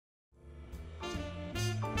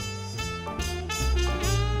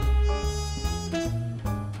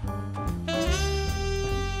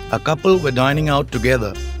A couple were dining out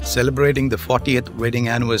together, celebrating the 40th wedding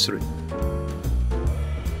anniversary.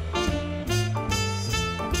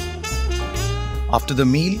 After the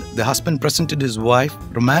meal, the husband presented his wife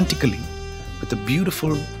romantically with a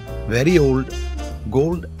beautiful, very old,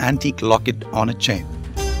 gold antique locket on a chain.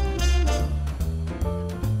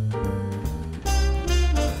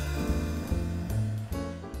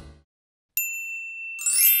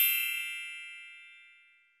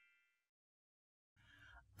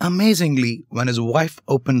 Amazingly, when his wife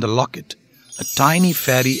opened the locket, a tiny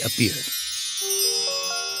fairy appeared.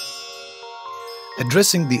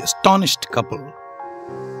 Addressing the astonished couple,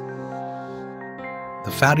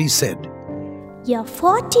 the fairy said, "Your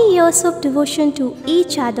 40 years of devotion to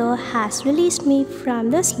each other has released me from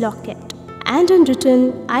this locket, and in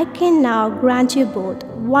return, I can now grant you both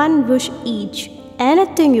one wish each,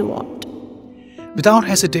 anything you want." Without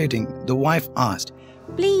hesitating, the wife asked,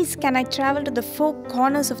 "Please, can I travel to the four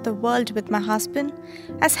corners of the world with my husband,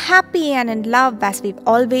 as happy and in love as we've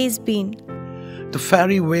always been?" The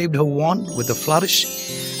fairy waved her wand with a flourish,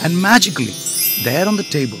 and magically, there on the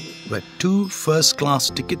table were 2 first-class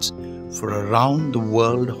tickets for a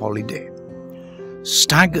round-the-world holiday.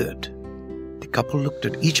 Staggered, the couple looked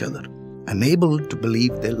at each other, unable to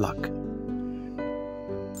believe their luck.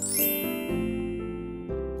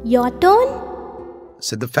 "Your turn?"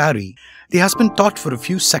 said the fairy. The husband thought for a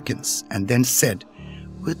few seconds and then said,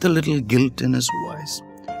 with a little guilt in his voice,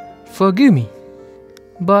 "Forgive me,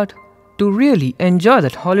 but to really enjoy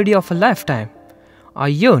that holiday of a lifetime, I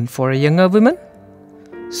yearn for a younger woman.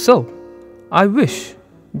 So, I wish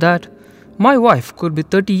that my wife could be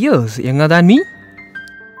 30 years younger than me."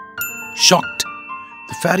 Shocked,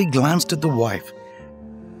 the fairy glanced at the wife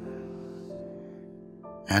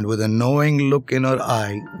and with a knowing look in her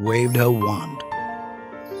eye waved her wand.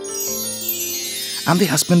 And the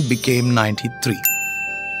husband became 93.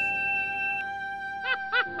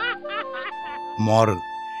 Moral: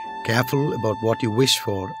 careful about what you wish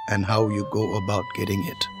for and how you go about getting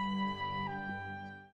it.